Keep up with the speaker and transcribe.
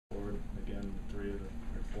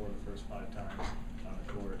5 times on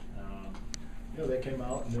the court. They came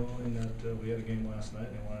out knowing that we had a game last night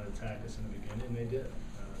and they wanted to attack us in the beginning, and they did.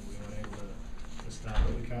 We weren't able to stop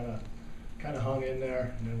it. We kind of hung in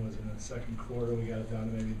there, and then was in the second quarter we got it down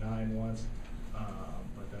to maybe 9 once,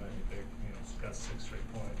 but then I think they got 6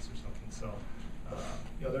 straight points or something. So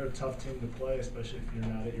they're a tough team to play, especially if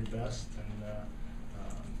you're not at your best, and they're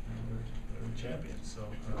champions. So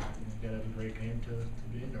you got to have a great game to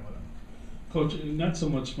be in there with them. Coach, not so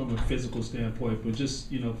much from a physical standpoint, but just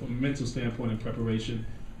from a mental standpoint and preparation,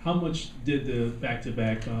 how much did the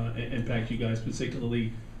back-to-back impact you guys,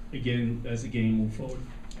 particularly again as the game moved forward?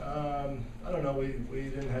 I don't know. We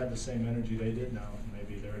didn't have the same energy they did. Now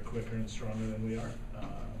maybe they're quicker and stronger than we are.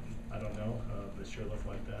 I don't know. But it sure looked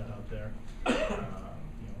like that out there.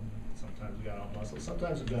 Sometimes we got out muscle.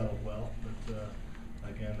 Sometimes we got out well. But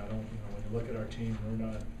again, I don't. When you look at our team,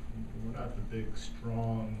 we're not the big,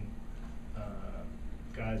 strong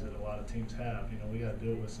guys that a lot of teams have. We got to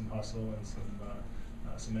do it with some hustle and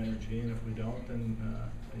some energy, and if we don't, then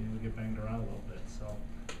we get banged around a little bit. So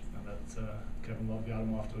that's Kevin Love got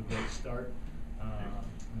them off to a great start.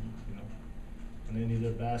 When they needed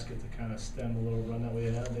a basket to kind of stem a little run that we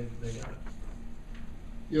had, they got it.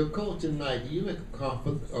 Your coach tonight, do you make a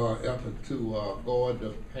confident effort to guard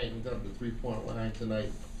the paint up the 3-point line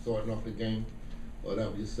tonight, starting off the game, or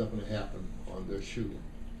that was just something that happened on their shooting?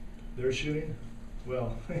 Their shooting?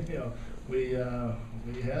 Well, we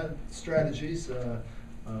had strategies.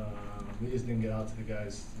 We just didn't get out to the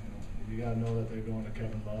guys. You got to know that they're going to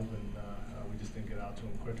Kevin Love, and we just didn't get out to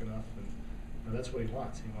him quick enough. And that's what he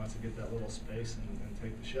wants. He wants to get that little space and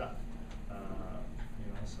take the shot.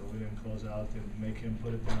 So we didn't close out, didn't make him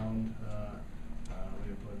put it down.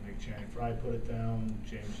 We didn't make Channing Frye put it down.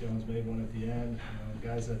 James Jones made one at the end.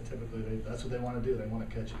 Guys that typically that's what they want to do. They want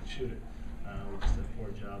to catch it and shoot it. We just did a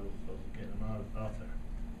poor job of getting them out there.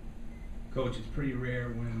 Coach, it's pretty rare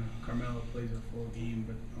when Carmelo plays a full game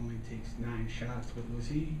but only takes 9 shots. Was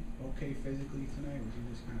he okay physically tonight? Was he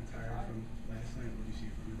just kind of tired from last night? What did you see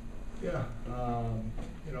from him? Yeah,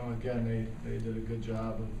 again, they did a good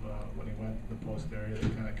job of when he went to the post area, they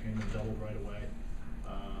kind of came and doubled right away.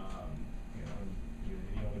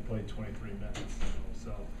 He only played 23 minutes,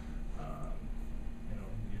 so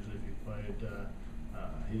usually if he played,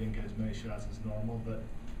 he didn't get as many shots as normal, but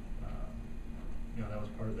that was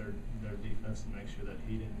part of their defense to make sure that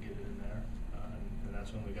he didn't get it in there, and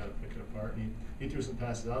that's when we got to pick it apart. And he threw some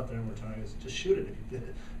passes out there, and we're trying to just shoot it.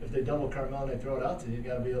 If they double Carmelo and they throw it out to you, you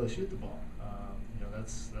got to be able to shoot the ball.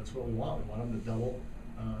 That's what we want. We want them to double,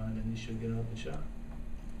 and then you should get an open shot.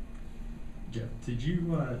 Jeff, did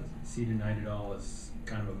you see tonight at all as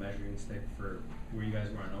kind of a measuring stick for where you guys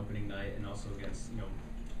were on opening night, and also against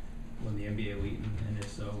when the NBA elite, and if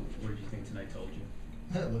so, what did you think tonight told you?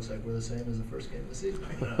 It looks like we're the same as the first game of the season.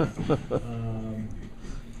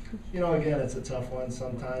 Again, it's a tough one.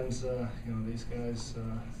 Sometimes, these guys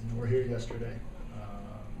were here yesterday.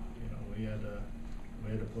 We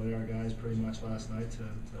had to play our guys pretty much last night to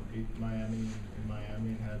beat Miami in Miami,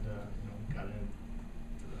 and had got in.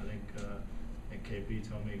 I think KP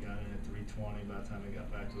told me he got in at 3:20 by the time he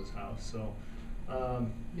got back to his house. So,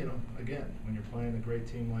 again, when you're playing a great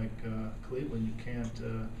team like Cleveland, you can't.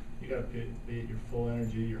 You got to be at your full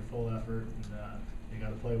energy, your full effort, and you got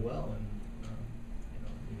to play well. And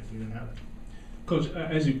we didn't have it. Coach,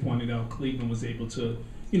 as you pointed out, Cleveland was able to,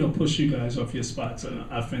 push you guys off your spots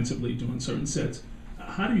offensively during certain sets.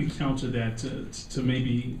 How do you counter that to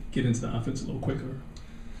maybe get into the offense a little quicker?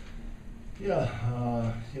 Yeah,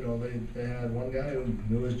 they had one guy who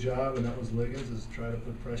knew his job, and that was Liggins, is try to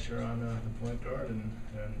put pressure on the point guard and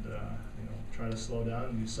try to slow down.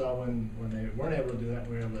 And you saw when they weren't able to do that,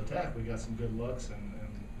 we were able to attack. We got some good looks and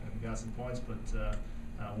got some points, but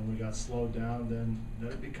when we got slowed down, then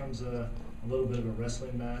it becomes a little bit of a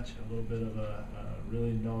wrestling match, a little bit of a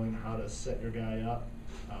really knowing how to set your guy up,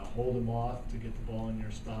 hold him off to get the ball in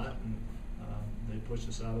your spot, and they pushed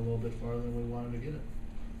us out a little bit farther than we wanted to get it.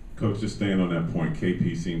 Coach, just staying on that point,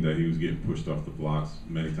 KP seemed that he was getting pushed off the blocks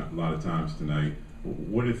a lot of times tonight.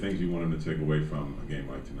 What are the things you want him to take away from a game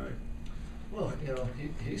like tonight? Well,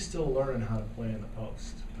 he's still learning how to play in the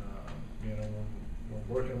post. We're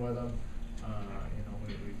working with him.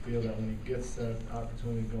 We feel that when he gets that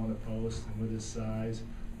opportunity to go in the post, and with his size,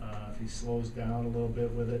 if he slows down a little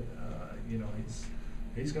bit with it,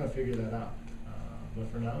 he's going to figure that out.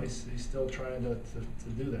 But for now, he's still trying to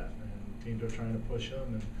do that, and teams are trying to push him,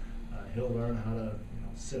 and he'll learn how to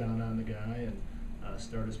sit down on the guy and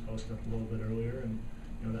start his post up a little bit earlier, and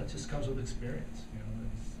that just comes with experience.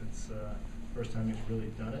 It's first time he's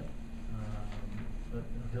really done it, but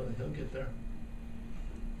he'll get there.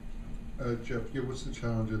 Jeff, yeah, what's the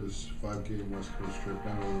challenge of this 5-game West Coast trip?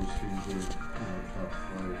 None of those teams are, top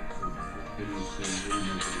flight. What do you say? What do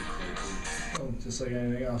you make of this? Well, just like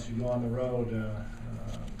anything else, you go on the road,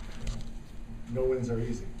 no wins are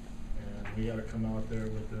easy. And we gotta come out there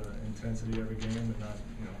with the intensity every game and not,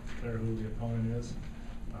 care who the opponent is,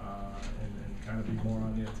 and kind of be more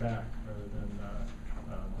on the attack rather than,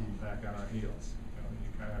 being back on our heels.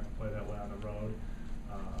 You kinda have to play that way on the road.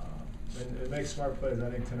 And it makes smart plays.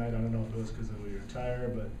 I think tonight, I don't know if it was because we were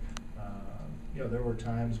tired, but, there were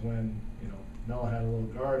times when, Melo had a little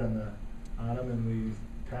guard on him and we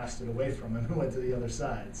passed it away from him and went to the other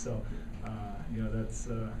side. So,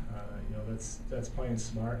 that's playing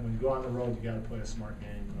smart. And when you go on the road, you gotta play a smart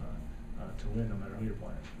game, to win no matter who you're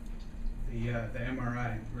playing. The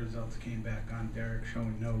MRI results came back on Derrick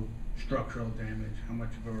showing no structural damage. How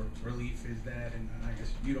much of a relief is that? And I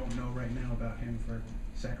guess you don't know right now about him for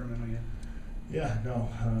Sacramento yet? Yeah, no,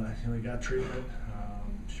 we got treatment.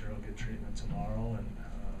 Sure he'll get treatment tomorrow, and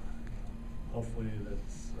hopefully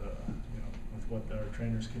that's, with what our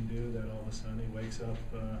trainers can do, that all of a sudden he wakes up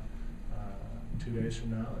 2 days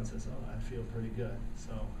from now and says, oh, I feel pretty good.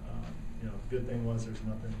 So, good thing was there's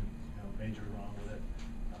nothing, major wrong with it.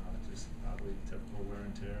 Just probably typical wear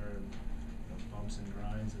and tear and bumps and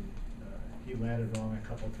grinds. And he landed wrong a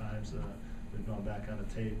couple of times. We've gone back on the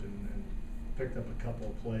tape and picked up a couple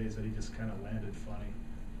of plays that he just kind of landed funny,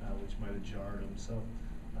 which might have jarred him. So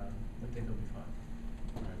I think he'll be fine.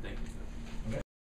 All right, thank you.